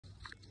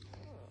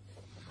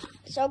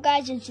So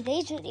guys, in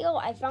today's video,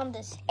 I found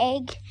this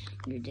egg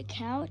under the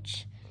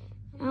couch.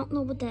 I don't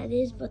know what that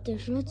is, but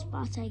there's red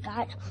spots I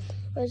got.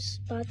 Red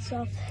spots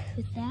off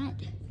with that.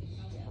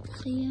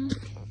 So yeah,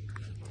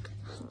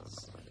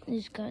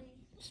 it's got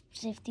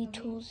safety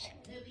tools.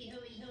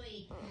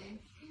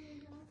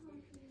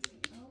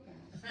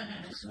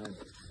 So,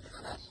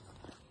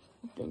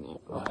 open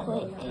it real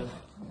quick.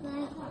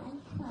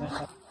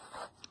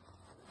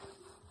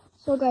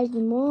 So guys, the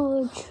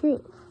moral of the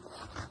truth.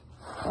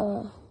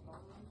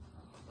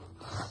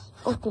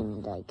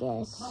 Opened, I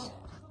guess.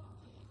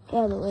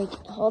 Gotta wait.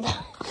 Hold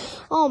on.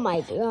 Oh my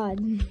god.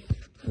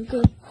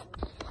 Okay.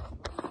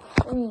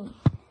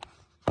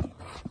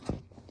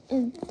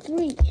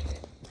 3,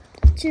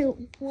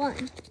 2,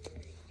 1.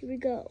 Here we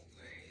go.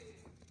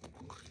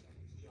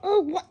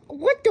 Oh,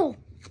 what the?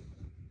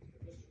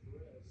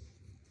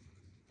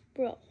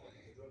 Bro.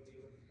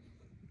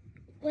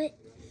 What?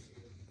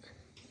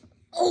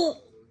 Oh,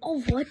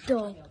 what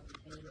the?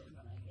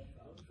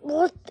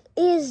 What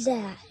is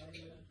that?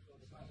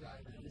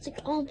 It's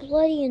like all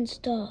bloody and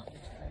stuff.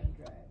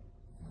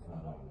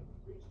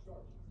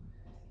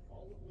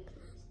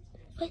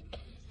 What?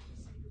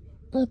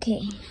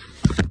 Okay.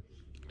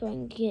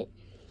 Going to get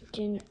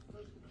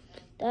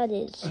that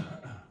is.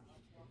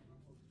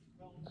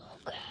 Oh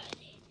god.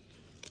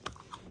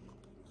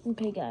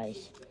 Okay,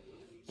 guys.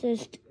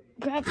 Just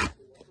grab.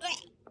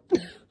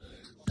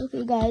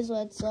 Okay, guys.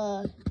 Let's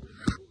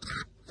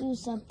do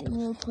something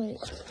real quick.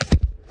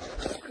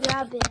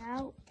 Grab it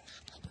out.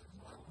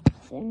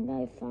 Thing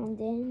I found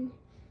in.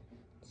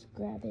 Let's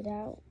grab it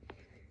out.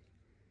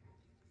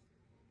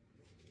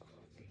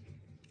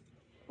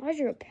 Why is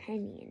there a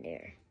penny in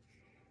there?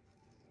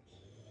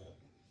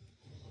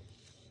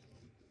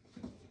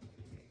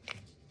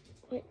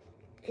 What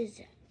is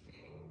that?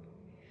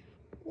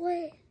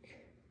 What?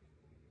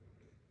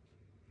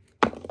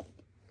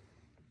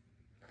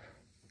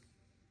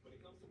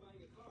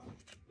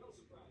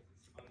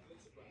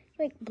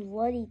 Like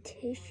bloody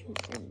tissues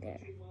in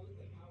there.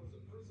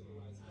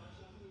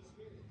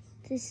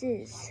 This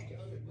is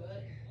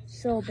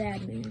so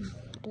bad, man.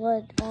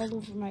 Blood all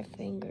over my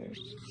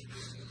fingers.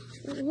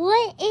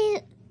 What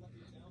is...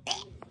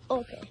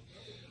 Okay.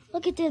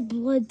 Look at that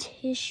blood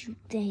tissue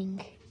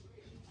thing.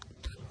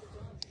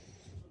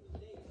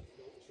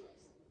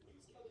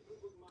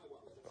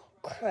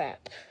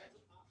 Crap.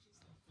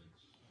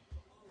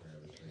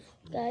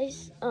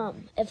 Guys,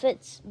 if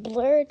it's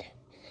blurred,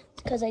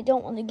 it's because I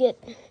don't want to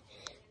get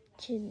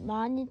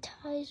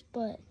demonetized,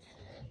 but...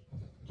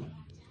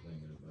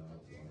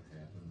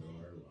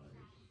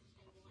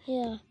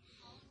 Yeah,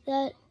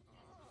 that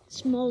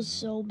smells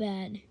so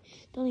bad.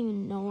 Don't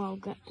even know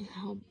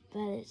how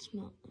bad it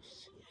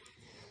smells.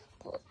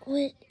 But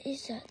what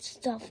is that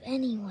stuff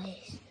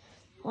anyways?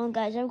 Hold on,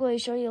 guys, I'm going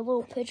to show you a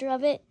little picture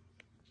of it.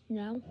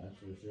 No? That's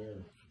for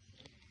sure.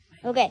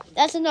 Okay,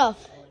 that's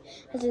enough.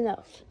 That's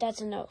enough.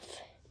 That's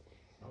enough.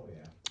 Oh,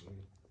 yeah.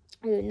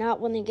 I do not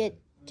want to get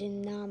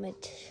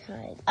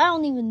demonetized. I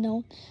don't even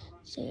know.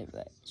 Say it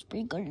right.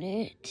 Sprinkle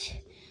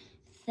it.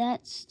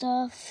 That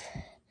stuff.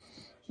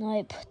 Now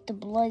I put the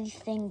bloody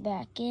thing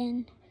back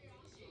in.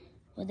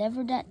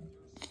 Whatever that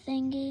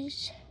thing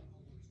is.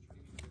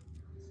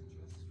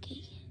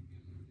 Okay.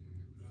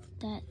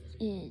 That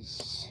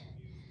is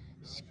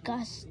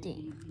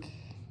disgusting.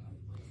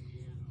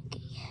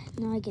 Okay.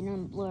 Now I can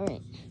unblur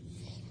it.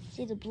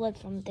 See the blood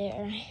from there.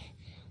 I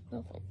don't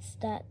know if it's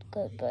that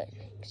good, but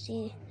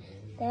see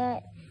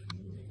that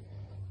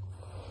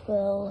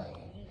will...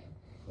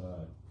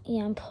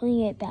 Yeah, I'm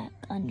putting it back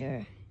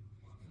under.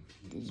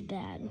 This is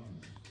bad.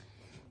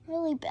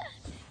 Really bad.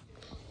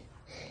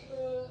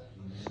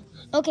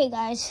 Okay,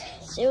 guys.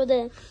 See you in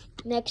the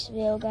next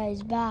video,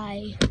 guys.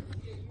 Bye.